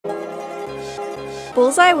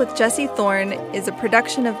Bullseye with Jesse Thorne is a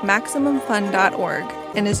production of MaximumFun.org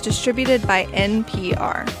and is distributed by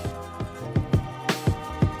NPR.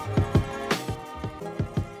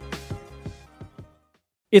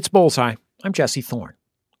 It's Bullseye. I'm Jesse Thorne.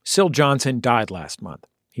 Syl Johnson died last month.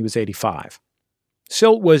 He was 85.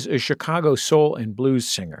 Syl was a Chicago soul and blues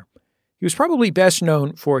singer. He was probably best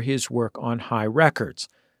known for his work on Hi Records,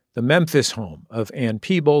 the Memphis home of Ann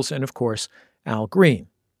Peebles and, of course, Al Green.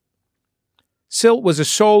 Syl was a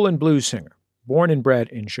soul and blues singer, born and bred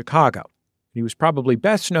in Chicago. He was probably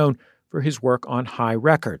best known for his work on Hi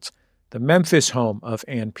Records, the Memphis home of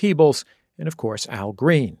Ann Peebles and, of course, Al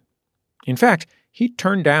Green. In fact, he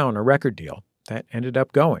turned down a record deal that ended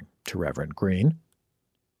up going to Reverend Green.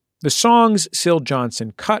 The songs Syl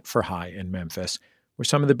Johnson cut for Hi in Memphis were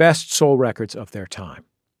some of the best soul records of their time.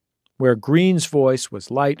 Where Green's voice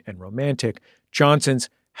was light and romantic, Johnson's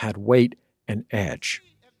had weight and edge.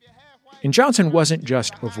 And Johnson wasn't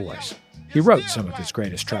just a voice. He wrote some of his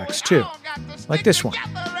greatest tracks, too. Like this one,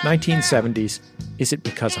 1970s, Is It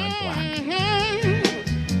Because I'm Black?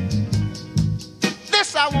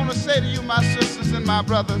 This I want to say to you, my sisters and my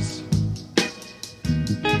brothers.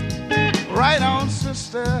 Right on,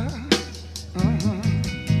 sister. Mm-hmm.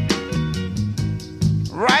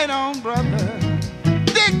 Right on, brother.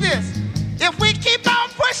 Dig this. If we keep on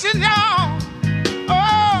pushing, y'all,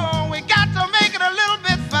 oh, we got to make it a little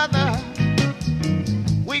bit further.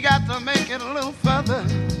 We got to make it a little further.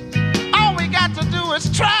 All we got to do is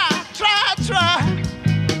try.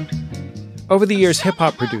 Over the years,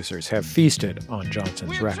 hip-hop producers have feasted on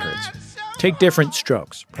Johnson's records. Take Different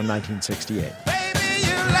Strokes from 1968. Baby,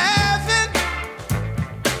 you're laughing,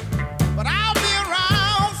 but I'll be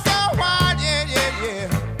around for a while, yeah.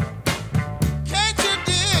 Can't you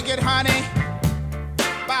dig it, honey,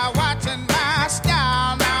 by watching my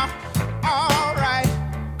style now? All right.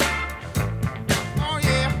 Oh,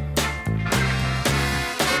 yeah.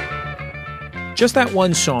 Just that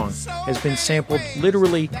one song has been sampled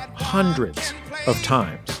literally hundreds of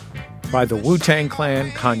times by the Wu-Tang Clan,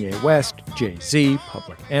 Kanye West, Jay-Z,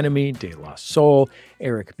 Public Enemy, De La Soul,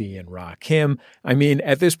 Eric B. and Rakim. I mean,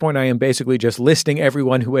 at this point, I am basically just listing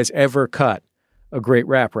everyone who has ever cut a great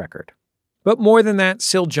rap record. But more than that,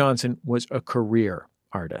 Syl Johnson was a career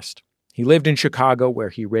artist. He lived in Chicago, where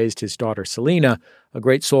he raised his daughter Selena, a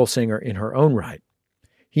great soul singer in her own right.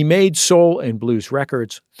 He made soul and blues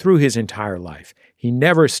records through his entire life. He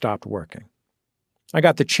never stopped working. I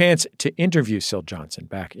got the chance to interview Syl Johnson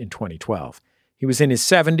back in 2012. He was in his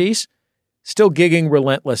 70s, still gigging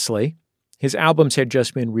relentlessly. His albums had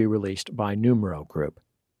just been re-released by Numero Group.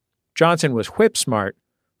 Johnson was whip-smart,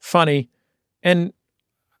 funny, and,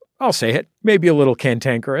 I'll say it, maybe a little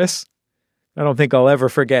cantankerous. I don't think I'll ever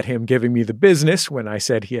forget him giving me the business when I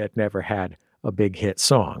said he had never had a big hit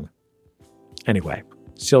song. Anyway,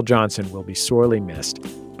 Syl Johnson will be sorely missed,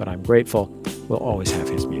 but I'm grateful we'll always have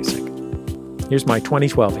his music. Here's my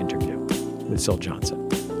 2012 interview with Syl Johnson.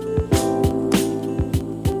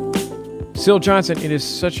 Syl Johnson, it is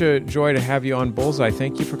such a joy to have you on Bullseye.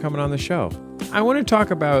 Thank you for coming on the show. I want to talk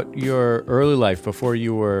about your early life before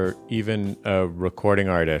you were even a recording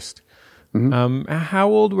artist. Mm-hmm. How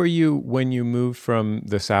old were you when you moved from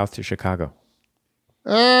the South to Chicago?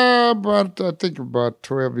 I think about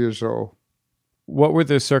 12 years old. What were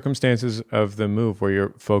the circumstances of the move? Were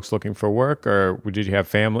your folks looking for work, or did you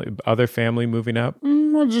have other family moving up?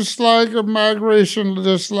 Just like a migration,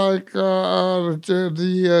 just like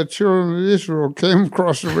the children of Israel came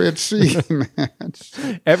across the Red Sea.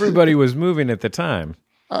 Man. Everybody was moving at the time.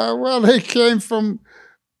 Well, they came from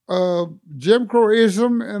Jim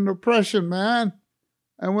Crowism and oppression, man.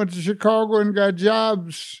 I went to Chicago and got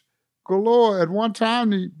jobs galore. At one time,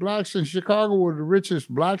 the blacks in Chicago were the richest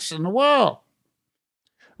blacks in the world.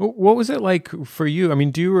 What was it like for you? I mean,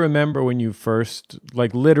 do you remember when you first,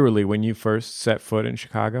 literally when you first set foot in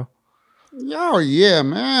Chicago? Oh, yeah,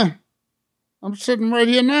 man. I'm sitting right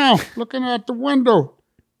here now, looking out the window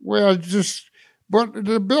but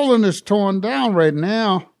the building is torn down right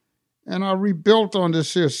now, and I rebuilt on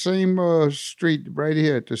this here same street right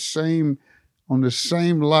here, on the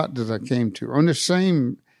same lot that I came to, on the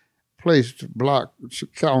same place, block,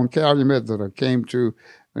 on Calumet that I came to.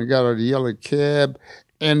 I got a yellow cab.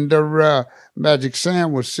 And the Magic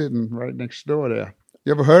Sam was sitting right next door there.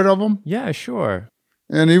 You ever heard of him? Yeah, sure.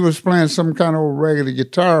 And he was playing some kind of regular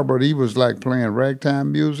guitar, but he was like playing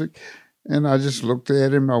ragtime music. And I just looked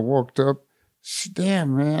at him. I walked up.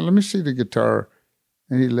 Damn, man, let me see the guitar.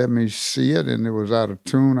 And he let me see it, and it was out of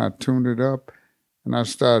tune. I tuned it up, and I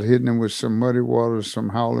started hitting him with some Muddy Waters, some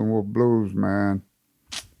Howlin' Wolf Blues, man.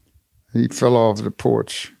 He fell off the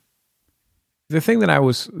porch. The thing that I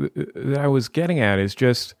was getting at is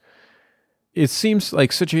just, it seems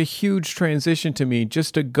like such a huge transition to me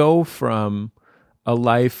just to go from a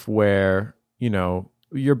life where,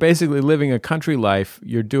 you're basically living a country life.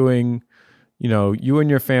 You're doing, you and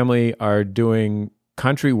your family are doing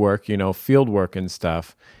country work, field work and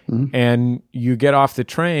stuff. Mm-hmm. And you get off the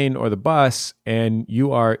train or the bus and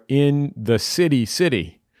you are in the city.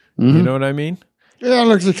 Mm-hmm. You know what I mean? Yeah, it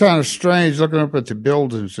looks kind of strange looking up at the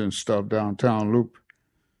buildings and stuff downtown Loop.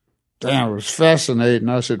 Damn, it was fascinating.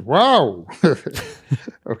 I said, wow.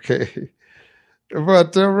 Okay.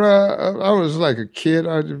 But I was like a kid.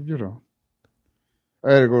 I had to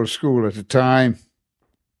go to school at the time.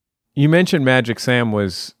 You mentioned Magic Sam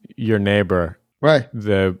was your neighbor. Right.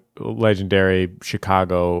 The legendary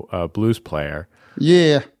Chicago blues player.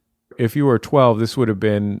 Yeah. If you were 12, this would have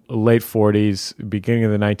been late 40s, beginning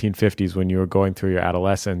of the 1950s when you were going through your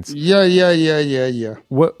adolescence. Yeah.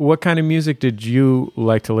 What kind of music did you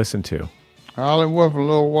like to listen to? Howlin' Wolf and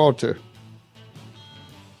Little Walter.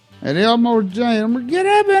 And Elmo James, I'm going to get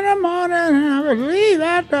up in the morning and I believe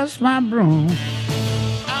I dust my broom.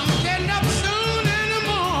 I'm getting up soon in the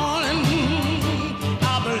morning.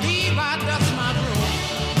 I believe I dust my broom.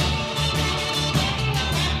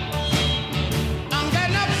 I'm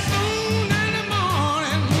getting up soon in the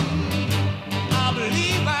morning. I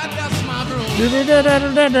believe I dust my broom.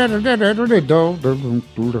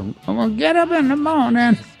 I'm going to get up in the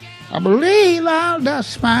morning. I believe I'll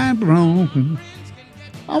dust my broom.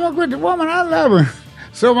 I'm going to quit the woman I love her.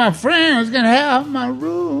 So my friends can have my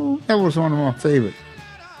room. That was one of my favorites.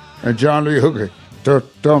 And John Lee Hooker, the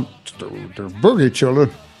boogie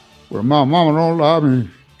children, where my mama don't love me,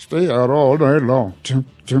 stay out all day long.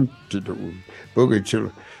 Boogie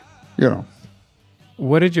children,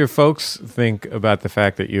 What did your folks think about the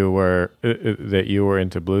fact that you were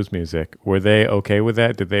into blues music? Were they okay with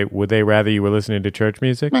that? Would they rather you were listening to church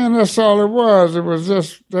music? Man, that's all it was. It was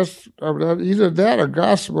just either that or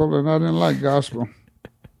gospel, and I didn't like gospel.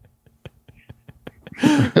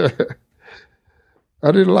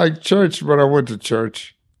 I didn't like church, but I went to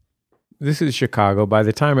church. This is Chicago. By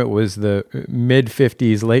the time it was the mid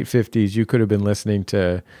 50s, late 50s, you could have been listening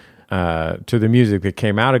to the music that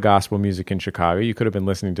came out of gospel music in Chicago. You could have been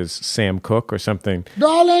listening to Sam Cooke or something.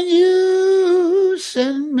 Darling, you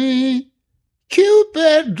send me,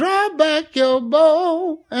 Cupid, draw back your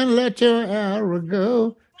bow and let your arrow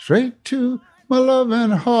go straight to my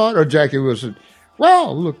loving heart. Or Jackie Wilson.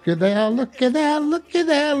 Well, look at that, look at that, look at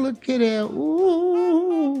that, look at that.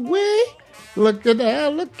 Ooh, wee. Look at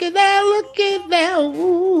that, look at that, look at that.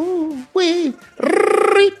 Ooh, wee.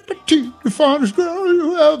 The finest girl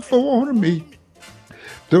you ever want to meet.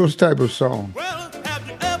 Those type of songs. Well, have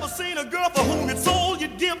you ever seen a girl for whom you sold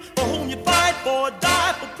your dip, for whom you fight for or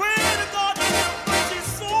die for? Pray to God, she's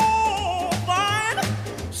so fine.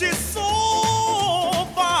 She's so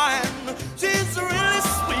fine. She's really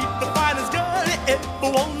sweet, the finest girl you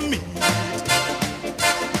ever want to meet.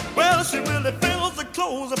 Well, she really fills the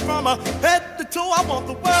clothes from her head to toe. I want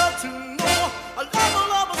the world to know. I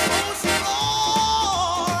love her so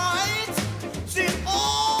she's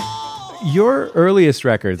Your earliest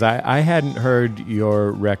records, I hadn't heard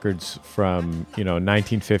your records from,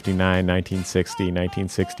 1959, 1960,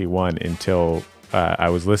 1961 until I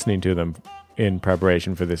was listening to them in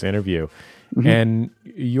preparation for this interview. Mm-hmm. And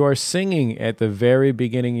your singing at the very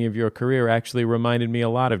beginning of your career actually reminded me a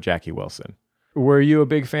lot of Jackie Wilson. Were you a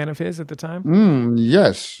big fan of his at the time?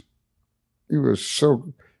 Yes. He was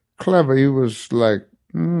so clever. He was like,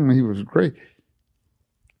 he was great.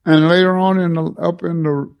 And later on in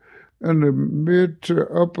the mid to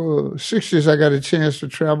upper 60s, I got a chance to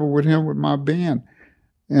travel with him with my band,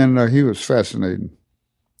 and he was fascinating.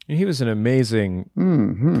 He was an amazing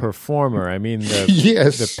performer. I mean,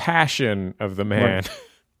 yes. The passion of the man.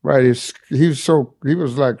 Right. He was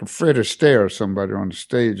like Fred Astaire or somebody on the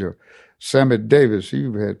stage, or Sammy Davis. He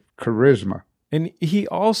had charisma. And he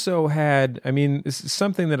also had, this is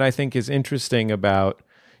something that I think is interesting about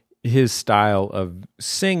his style of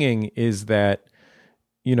singing is that,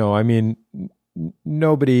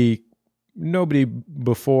 nobody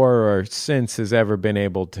before or since has ever been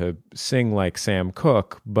able to sing like Sam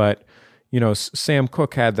Cooke, but Sam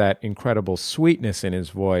Cooke had that incredible sweetness in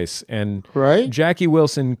his voice, and right. Jackie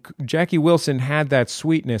Wilson had that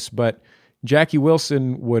sweetness, but Jackie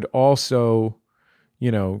Wilson would also,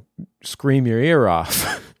 scream your ear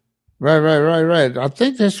off. Right. I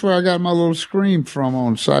think that's where I got my little scream from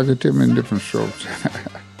on Sock It To Me in Different Strokes. Sock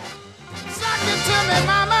it to me,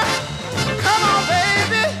 mama. Come on,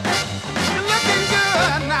 baby. You're looking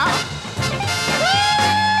good now.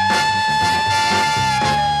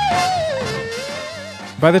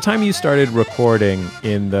 By the time you started recording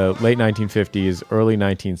in the late 1950s, early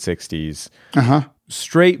 1960s,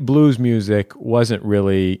 straight blues music wasn't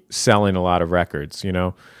really selling a lot of records. You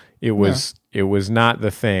know, it was not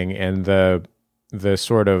the thing, and the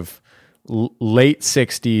sort of late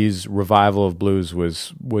 60s revival of blues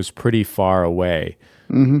was pretty far away.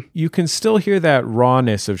 Mm-hmm. You can still hear that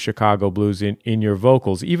rawness of Chicago blues in your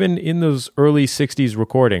vocals, even in those early 60s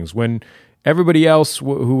recordings when everybody else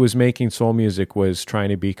who was making soul music was trying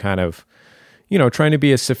to be kind of, trying to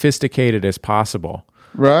be as sophisticated as possible.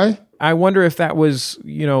 Right. I wonder if that was,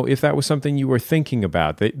 if that was something you were thinking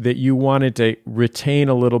about, that you wanted to retain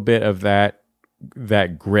a little bit of that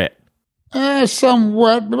grit.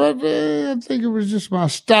 Somewhat, but I think it was just my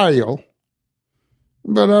style.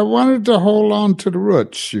 But I wanted to hold on to the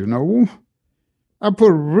roots, I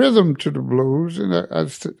put rhythm to the blues, and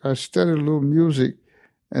I studied a little music,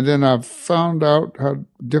 and then I found out how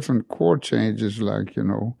different chord changes, like,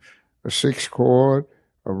 a 6 chord,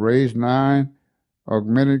 a raised 9,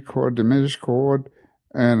 augmented chord, diminished chord,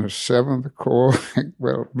 and a 7th chord.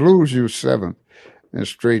 Well, blues use 7th and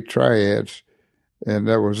straight triads, and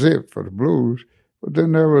that was it for the blues. But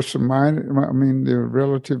then there was some minor, the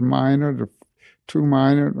relative minor, the 2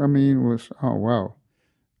 minor, was, oh, wow.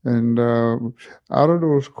 And out of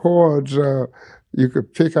those chords, you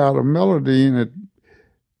could pick out a melody, and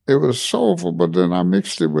it was soulful, but then I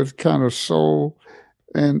mixed it with kind of soul,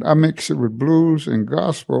 and I mixed it with blues and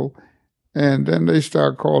gospel, and then they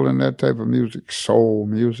start calling that type of music soul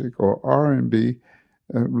music or R&B,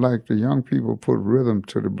 like the young people put rhythm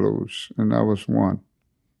to the blues, and I was one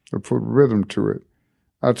to put rhythm to it.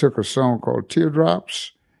 I took a song called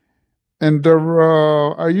Teardrops, and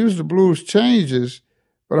I used the blues changes,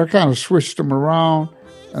 but I kind of switched them around,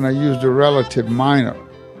 and I used the relative minor.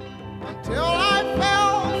 Until I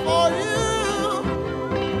fell for you,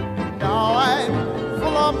 now I'm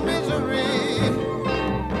full of misery and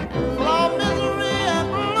blue.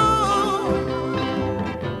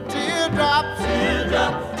 Teardrops,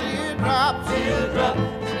 teardrops, teardrops, teardrops,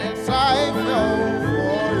 since I fell for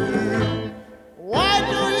you. Why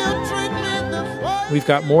do you treat me this way? We've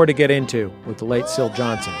got more to get into with the late Syl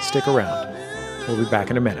Johnson. Stick around. We'll be back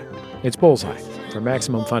in a minute. It's Bullseye from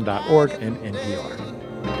MaximumFun.org and NPR.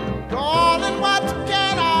 Darling, what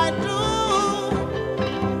can I do?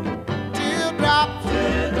 Teardrops,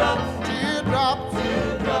 teardrops, teardrops,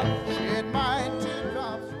 teardrops, shed my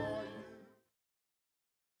teardrops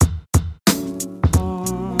for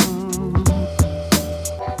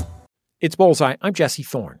you. It's Bullseye. I'm Jesse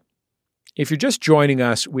Thorne. If you're just joining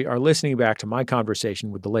us, we are listening back to my conversation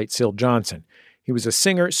with the late Syl Johnson. He was a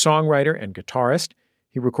singer, songwriter, and guitarist.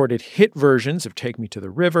 He recorded hit versions of Take Me to the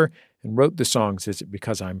River and wrote the songs Is It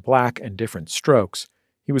Because I'm Black and Different Strokes.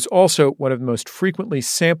 He was also one of the most frequently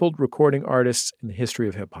sampled recording artists in the history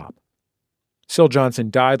of hip-hop. Syl Johnson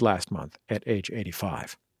died last month at age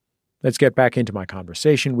 85. Let's get back into my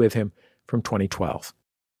conversation with him from 2012.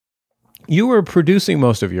 You were producing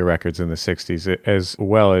most of your records in the 60s as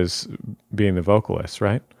well as being the vocalist,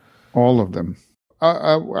 right? All of them.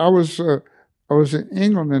 I was in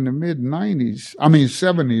England in the mid-70s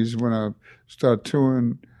when I started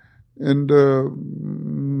touring,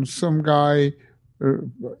 and some guy,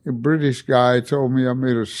 a British guy, told me I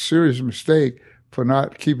made a serious mistake for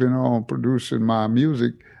not keeping on producing my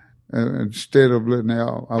music instead of letting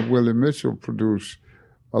Willie Mitchell produce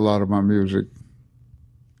a lot of my music.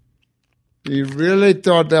 He really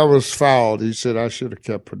thought that was foul. He said I should have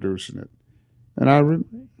kept producing it. And I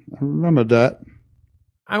remember that.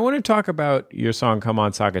 I want to talk about your song, Come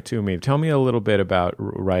On Sock It To Me. Tell me a little bit about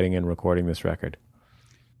writing and recording this record.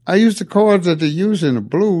 I used the chords that they use in the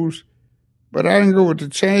blues, but I didn't go with the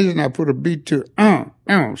change, and I put a beat to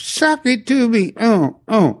sock it to me, I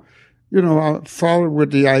followed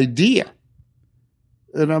with the idea.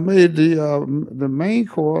 And I made the main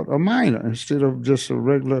chord a minor instead of just a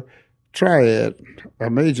regular triad, a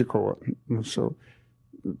major chord. So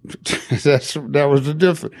that was the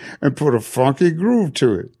difference. And put a funky groove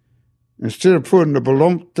to it. Instead of putting the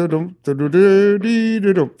balloon,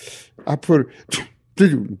 I put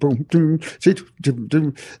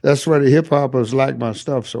that's why the hip hoppers like my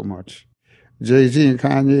stuff so much. Jay-Z and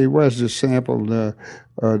Kanye West just sampled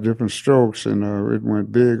different strokes, and it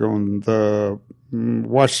went big on the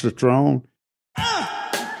Watch the Throne.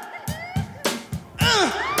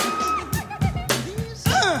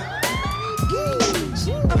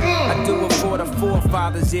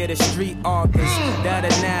 authors, yeah, the street authors that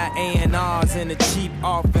are now A&Rs in a cheap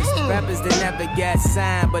office. Rappers that never got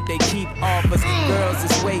signed, but they keep offers. Girls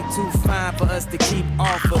is way too fine for us to keep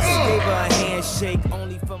offers. Gave her a handshake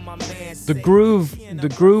only for my man.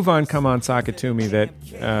 The groove on "Come On Sock It To Me" that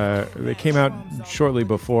came out shortly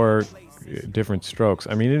before Different Strokes.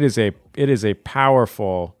 I mean, it is a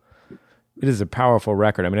powerful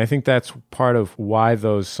record. I mean, I think that's part of why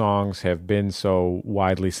those songs have been so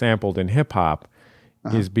widely sampled in hip hop,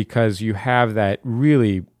 is because you have that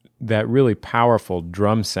really powerful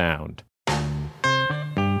drum sound.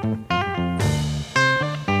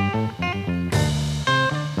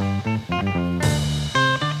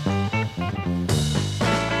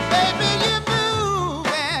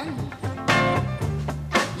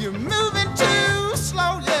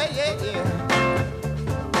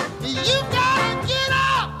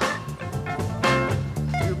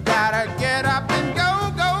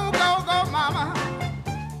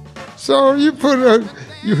 So you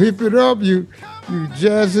you hip it up, you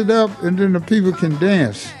jazz it up, and then the people can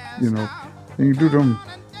dance, and you do them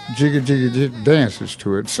jiggy dances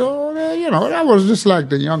to it. So, that was just like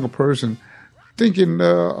the younger person thinking,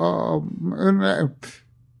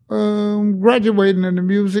 graduating in the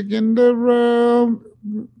music and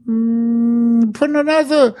putting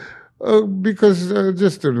another, because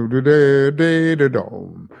just there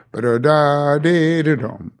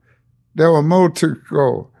were more to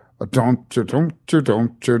go. There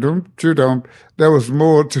was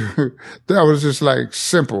more to, that was just like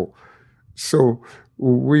simple. So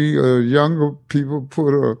we younger people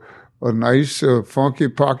put a nice funky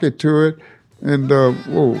pocket to it, and it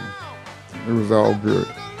was all good.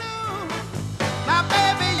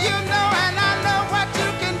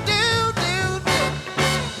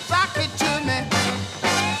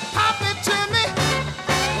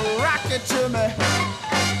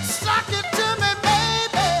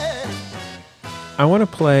 I want to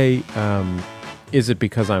play Is It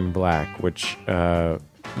Because I'm Black, which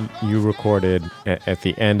you recorded at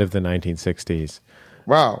the end of the 1960s.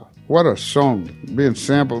 Wow, what a song, being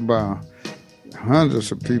sampled by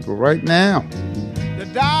hundreds of people right now. The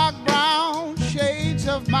dark brown shades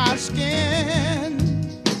of my skin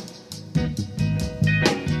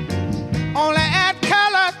only add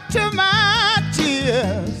color to my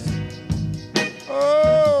tears.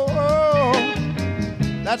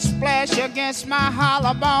 That splash against my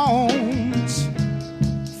hollow bones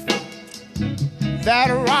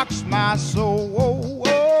that rocks my soul.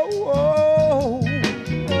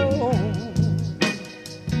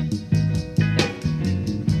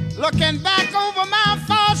 Looking back over my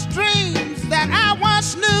false dreams that I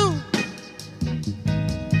once knew,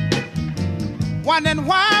 wondering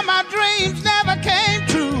why my dreams never came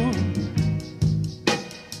true.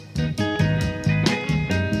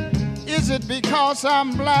 Is it because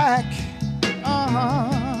I'm black?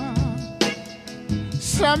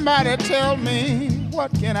 Somebody tell me,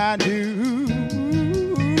 what can I do?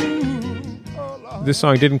 This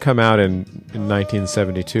song didn't come out in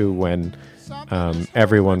 1972 when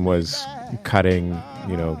everyone was cutting,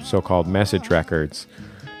 so-called message records.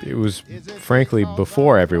 It was, frankly,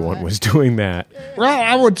 before everyone was doing that. Well,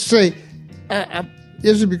 I would say,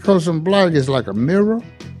 is it because I'm black is like a mirror?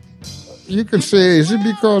 You can say, is it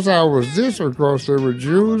because I was this, or because they were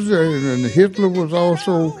Jews and Hitler was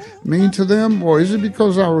also mean to them? Or is it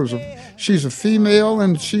because she's a female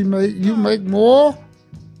and you make more?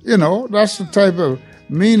 That's the type of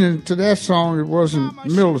meaning to that song. It wasn't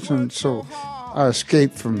militant, so I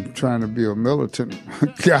escaped from trying to be a militant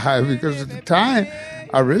guy, because at the time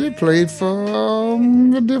I really played for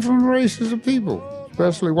the different races of people,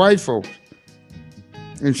 especially white folks.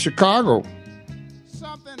 In Chicago,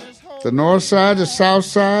 the north side, the south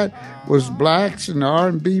side was blacks and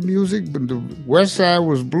R&B music, but the west side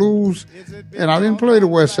was blues, and I didn't play the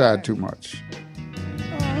west side too much.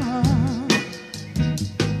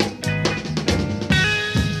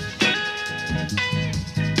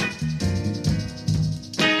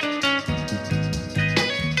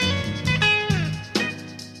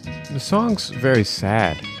 The song's very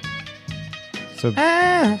sad. So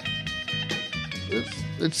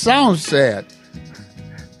it sounds sad.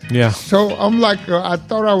 Yeah. So I'm like, I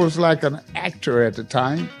thought I was like an actor at the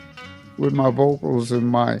time with my vocals and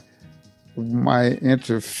my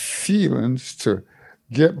interference to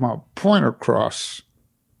get my point across.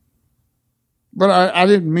 But I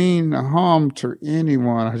didn't mean harm to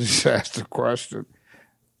anyone. I just asked a question.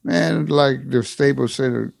 Man, like the Staples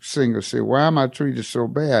singer said, why am I treated so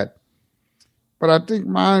bad? But I think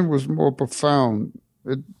mine was more profound.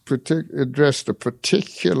 It addressed a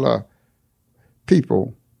particular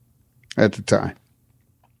people at the time.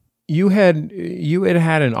 You had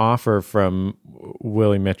an offer from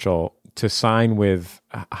Willie Mitchell to sign with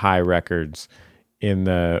High Records in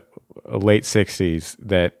the late 60s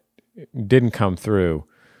that didn't come through.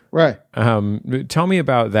 Right. Tell me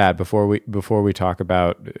about that before we talk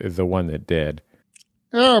about the one that did.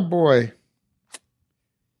 Oh, boy.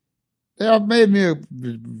 They made me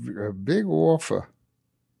a big offer.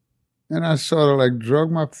 And I sort of like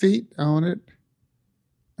drug my feet on it.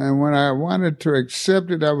 And when I wanted to accept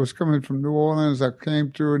it, I was coming from New Orleans. I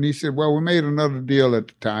came through and he said, well, we made another deal at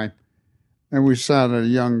the time. And we signed a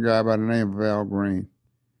young guy by the name of Al Green.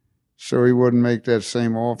 So he wouldn't make that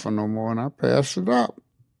same offer no more, and I passed it up.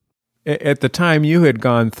 At the time, you had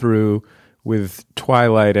gone through with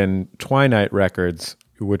Twilight and Twilight Records,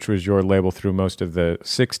 which was your label through most of the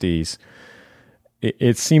 60s.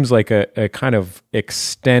 It seems like a kind of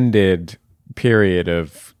extended period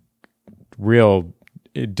of real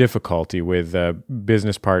difficulty with a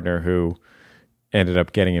business partner who ended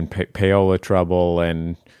up getting in payola trouble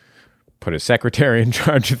and put a secretary in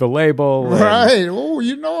charge of the label. Right. Oh,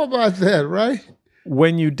 you know about that, right?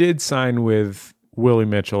 When you did sign with Willie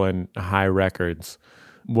Mitchell and High Records,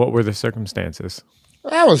 what were the circumstances?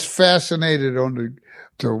 I was fascinated on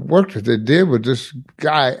the work that they did with this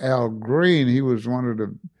guy, Al Green. He was one of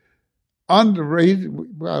the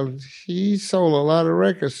underrated, well, he sold a lot of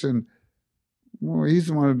records, and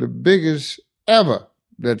he's one of the biggest ever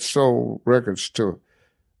that sold records to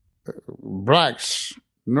blacks.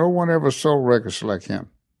 No one ever sold records like him.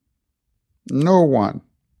 No one.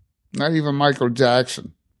 Not even Michael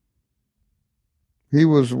Jackson. He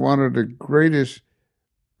was one of the greatest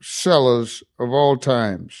sellers of all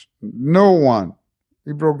times. No one.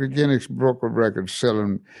 He broke the Guinness Book of Records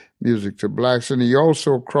selling music to blacks, and he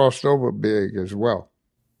also crossed over big as well.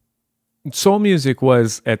 Soul music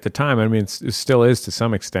was, at the time, I mean, it still is to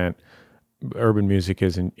some extent, urban music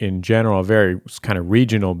is in general a very kind of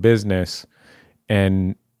regional business,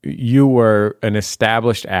 and you were an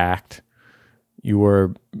established act. You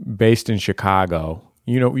were based in Chicago.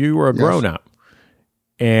 You know, you were a grown-up.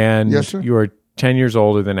 And yes, sir. You were 10 years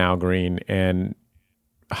older than Al Green, and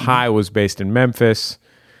High was based in Memphis,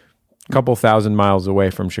 a couple thousand miles away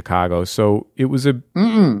from Chicago. So it was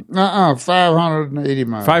 580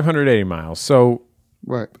 miles. 580 miles. So,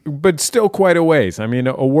 right. But still quite a ways. I mean,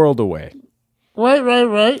 a world away.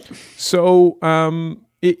 Right. So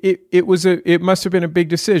it must have been a big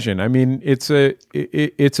decision. I mean, it's a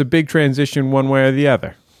big transition one way or the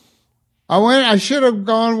other. I should have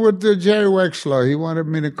gone with Jerry Wexler. He wanted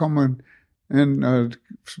me to come and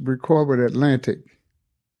record with Atlantic.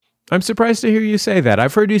 I'm surprised to hear you say that.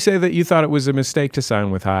 I've heard you say that you thought it was a mistake to sign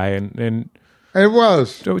with High, and it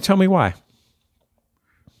was. So tell me why.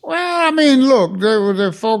 Well, I mean, look,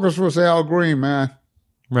 their focus was Al Green, man.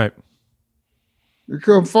 Right. You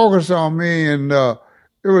couldn't focus on me, and it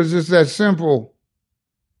was just that simple.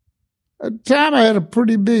 At the time, I had a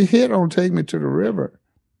pretty big hit on "Take Me to the River."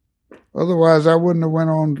 Otherwise, I wouldn't have went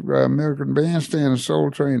on American Bandstand and Soul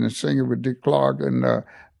Train and sing it with Dick Clark and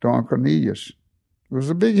Don Cornelius. It was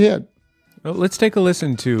a big hit. Well, let's take a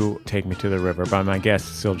listen to "Take Me to the River" by my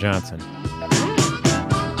guest, Syl Johnson.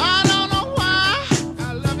 I don't know why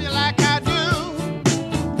I love you like I do.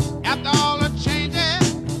 After all the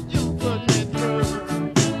changes you put me through,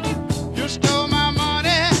 you stole my money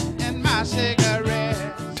and my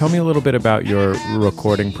cigarette. Tell me a little bit about your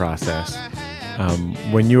recording process.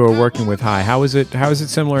 When you were working with High, how is it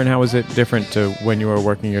similar and how is it different to when you were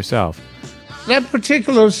working yourself? That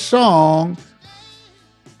particular song,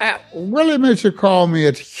 Willie Mitchell called me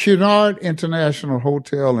at Cunard International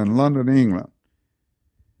Hotel in London, England.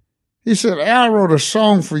 He said, "Al wrote a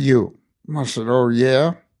song for you." I said, "Oh,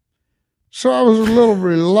 yeah?" So I was a little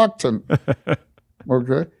reluctant.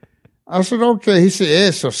 Okay. I said, "Okay." He said,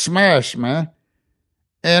 "It's a smash, man."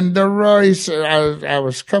 And he said, I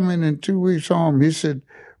was coming in 2 weeks home. He said,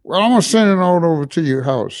 "Well, I'm going to send it all over to your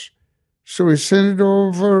house." So he sent it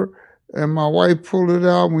over, and my wife pulled it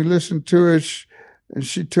out, and we listened to it. And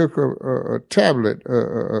she took a tablet,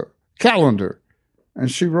 a calendar,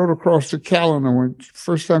 and she wrote across the calendar. When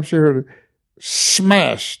first time she heard it,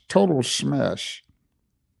 smash, total smash.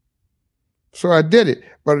 So I did it.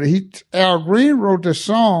 But Al Green wrote the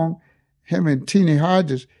song, him and Teenie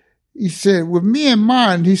Hodges. He said, with me in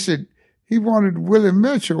mind, he said he wanted Willie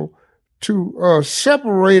Mitchell to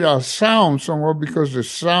separate our sound somewhat because the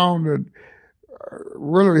sound that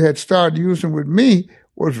Willie had started using with me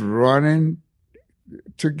was running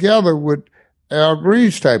together with Al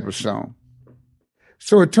Green's type of song.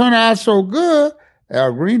 So it turned out so good,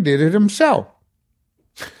 Al Green did it himself.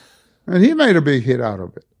 And he made a big hit out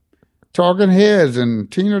of it. Talking Heads and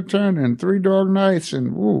Tina Turner and Three Dog Nights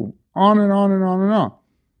and woo. on and on and on and on.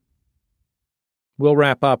 We'll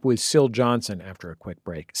wrap up with Syl Johnson after a quick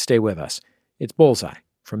break. Stay with us. It's Bullseye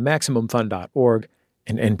from MaximumFun.org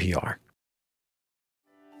and NPR.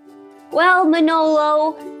 Well,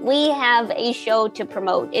 Manolo, we have a show to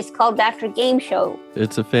promote. It's called Dr. Game Show.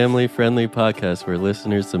 It's a family-friendly podcast where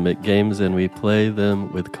listeners submit games and we play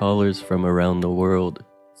them with callers from around the world.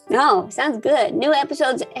 Oh, sounds good. New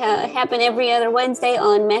episodes happen every other Wednesday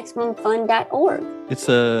on MaximumFun.org. It's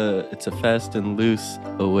a fast and loose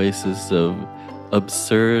oasis of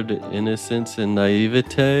absurd innocence and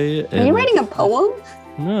naivete. Are you writing a poem?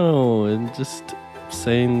 No, and just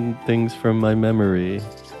saying things from my memory.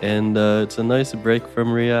 And it's a nice break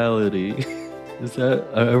from reality.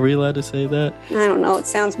 Are we allowed to say that? I don't know. It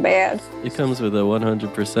sounds bad. It comes with a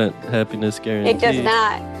 100% happiness guarantee. It does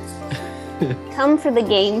not. Come for the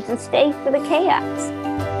games and stay for the chaos.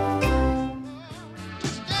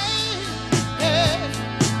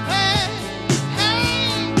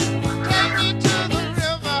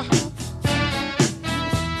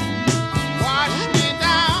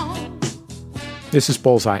 This is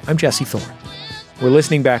Bullseye. I'm Jesse Thorne. We're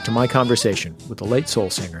listening back to my conversation with the late soul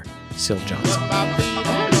singer, Syl Johnson.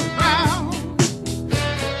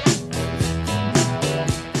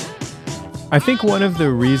 I think one of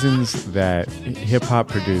the reasons that hip-hop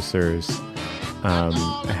producers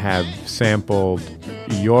have sampled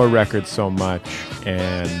your record so much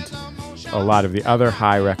and a lot of the other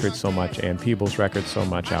High records so much, Ann Peebles' records so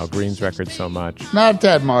much, Al Green's records so much. Not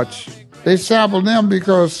that much. They sampled them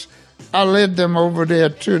because I led them over there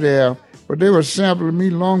to there, but they were sampling me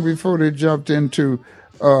long before they jumped into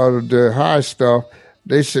the High stuff.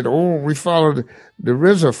 They said, we followed, the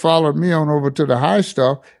RZA followed me on over to the High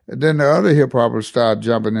stuff, and then the other hip-hoppers started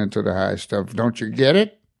jumping into the High stuff. Don't you get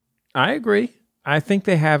it? I agree. I think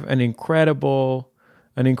they have an incredibly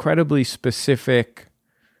specific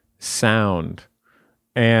sound.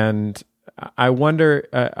 And I wonder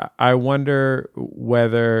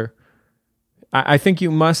whether, I think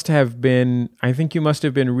you must have been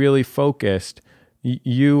really focused,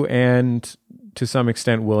 you and to some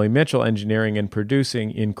extent Willie Mitchell, engineering and producing,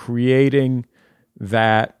 in creating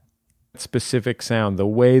that specific sound, the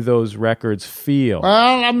way those records feel.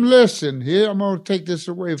 Well, I'm listening. Here, I'm going to take this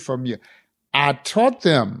away from you. I taught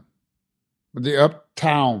them the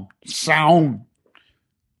Uptown sound.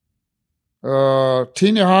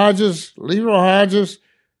 Tina Hodges, Leroy Hodges,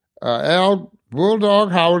 Al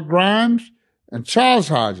Bulldog, Howard Grimes, and Charles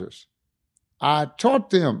Hodges. I taught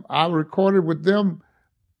them. I recorded with them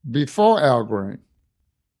before Al Green.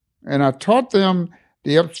 And I taught them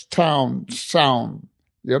the Uptown sound,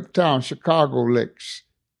 the Uptown Chicago licks.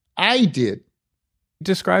 I did.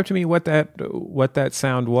 Describe to me what that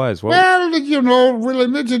sound was. Well, Willie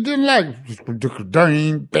Mitchell didn't like.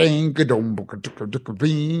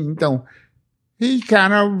 He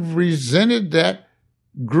kind of resented that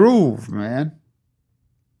groove, man.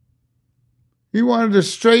 He wanted a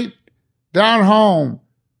straight down home.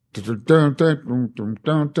 You got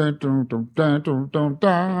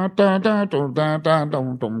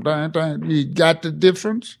the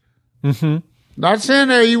difference? Mm-hmm. Not saying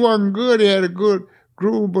that he wasn't good. He had a good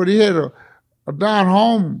groove, but he had a down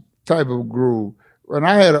home type of groove. And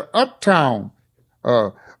I had an uptown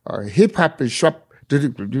hip hop shop.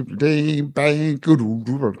 Very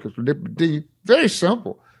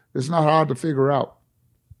simple. It's not hard to figure out.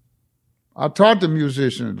 I taught the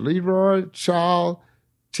musicians, Leroy, Charles,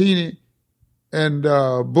 Teeny, and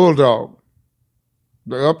Bulldog,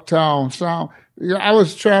 the Uptown sound. I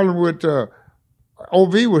was traveling with,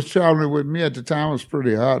 OV was traveling with me at the time. It was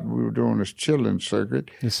pretty hot. We were doing this chilling circuit.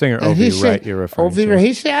 The singer and OV, right, you're referring to.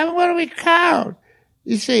 He said, I want to record.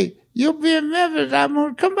 He said, you'll be in Memphis. I'm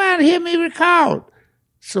going to come by and hear me record.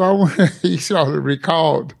 So I went, he saw the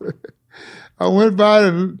record. I went by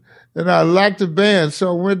and I liked the band.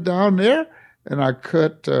 So I went down there and I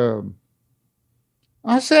cut,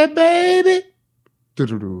 I said, baby. You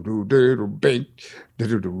hear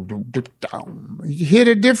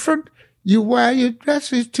the different? You wear your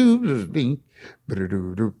dresses too. You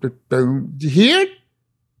hear it?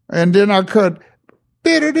 And then I cut.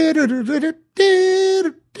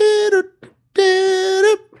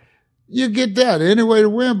 You get that. Anyway, the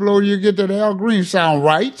wind blows, you get that Al Green sound,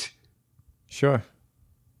 right? Sure.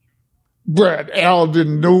 But Al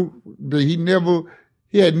didn't know.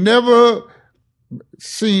 He had never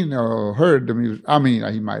seen or heard the music. I mean,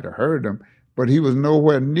 he might have heard them, but he was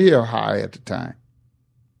nowhere near High at the time.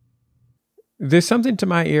 There's something to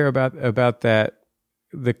my ear about that,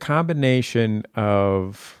 the combination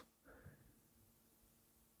of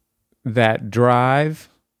that drive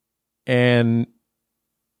and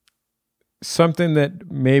something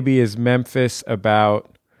that maybe is Memphis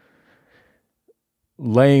about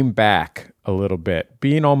laying back a little bit,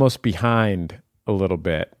 being almost behind a little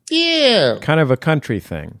bit. Yeah. Kind of a country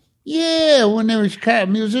thing. Yeah, when they were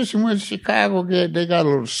musicians went to Chicago, they got a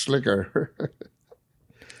little slicker.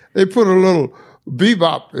 They put a little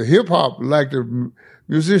bebop, hip hop, like the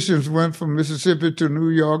musicians went from Mississippi to New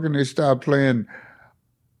York and they started playing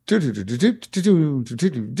bebop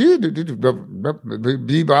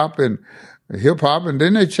and hip hop, and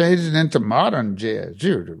then they changed it into modern jazz.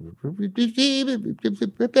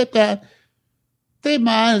 Their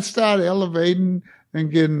minds started elevating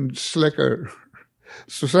and getting slicker.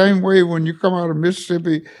 It's the same way when you come out of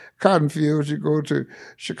Mississippi cotton fields, you go to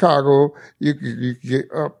Chicago, you get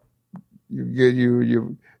up,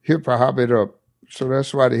 you hip hop it up. So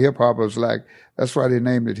that's why the hip hop was like, that's why they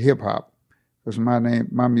named it hip hop. Because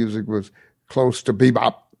my music was close to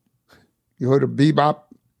bebop. You heard of bebop?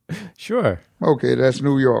 Sure. Okay, that's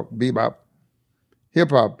New York, bebop.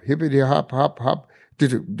 Hip hop, hippity hop, hop, hop.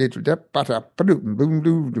 Willie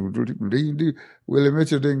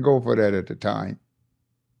Mitchell didn't go for that at the time.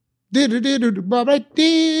 You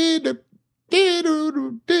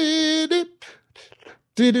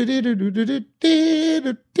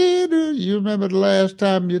remember the last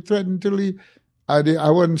time you threatened to leave? I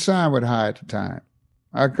wasn't signed with High at the time.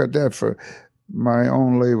 I cut that for my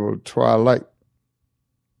own label, Twilight.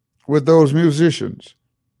 With those musicians,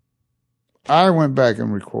 I went back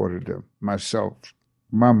and recorded them myself,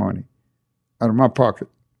 my money, out of my pocket.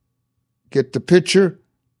 Get the picture?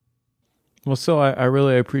 Well, Syl, I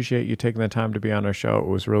really appreciate you taking the time to be on our show. It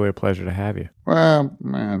was really a pleasure to have you. Well,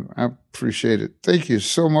 man, I appreciate it. Thank you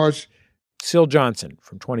so much. Syl Johnson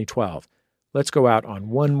from 2012. Let's go out on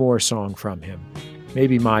one more song from him.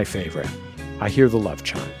 Maybe my favorite. I Hear the Love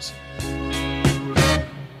Chimes.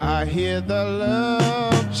 I hear the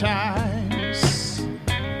love chimes,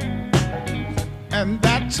 and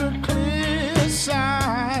that's a clear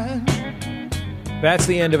sign. That's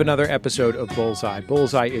the end of another episode of Bullseye.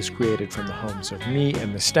 Bullseye is created from the homes of me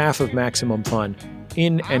and the staff of Maximum Fun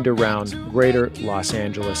in and around greater Los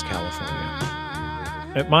Angeles, California.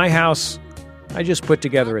 At my house, I just put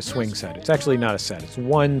together a swing set. It's actually not a set. It's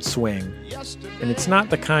one swing. And it's not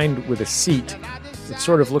the kind with a seat. It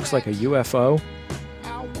sort of looks like a UFO.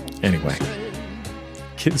 Anyway,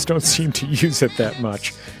 kids don't seem to use it that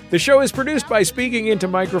much. The show is produced by Speaking Into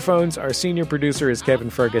Microphones. Our senior producer is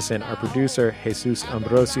Kevin Ferguson. Our producer, Jesus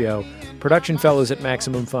Ambrosio. Production fellows at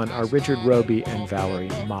Maximum Fun are Richard Roby and Valerie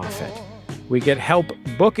Moffett. We get help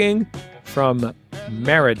booking from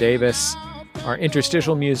Mara Davis. Our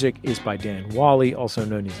interstitial music is by Dan Wally, also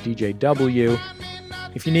known as DJ W.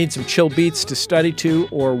 If you need some chill beats to study to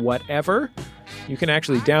or whatever, you can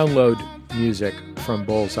actually download music from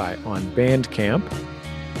Bullseye on Bandcamp.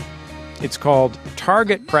 It's called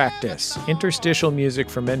Target Practice, interstitial music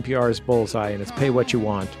from NPR's Bullseye, and it's pay what you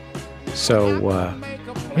want. So,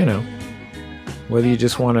 whether you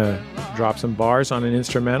just want to drop some bars on an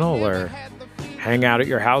instrumental or hang out at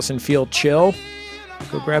your house and feel chill,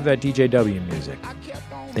 go grab that DJW music.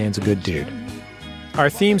 Dan's a good dude. Our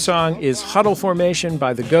theme song is Huddle Formation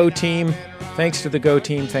by the Go Team. Thanks to the Go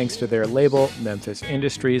Team, thanks to their label, Memphis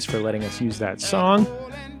Industries, for letting us use that song.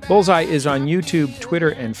 Bullseye is on YouTube, Twitter,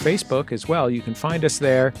 and Facebook as well. You can find us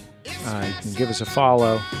there. You can give us a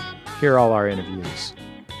follow, hear all our interviews.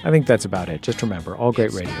 I think that's about it. Just remember, all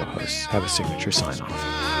great radio hosts have a signature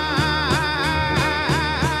sign-off.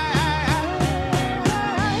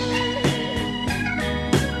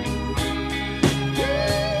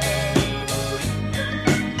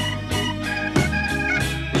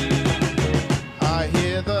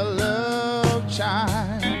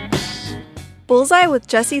 Bullseye with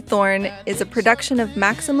Jesse Thorne is a production of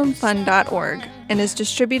MaximumFun.org and is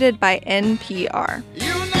distributed by NPR. You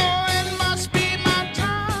know it must be my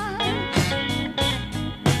time.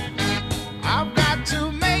 I've got to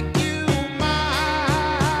make you mine.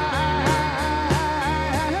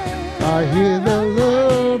 I hear the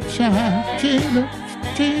love chime,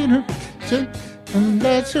 and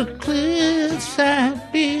that's a clear sign.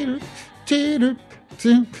 You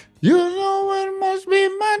know it must be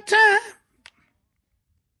my time.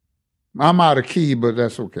 I'm out of key, but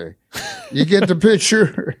that's okay. You get the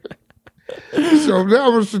picture? So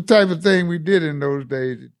that was the type of thing we did in those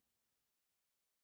days.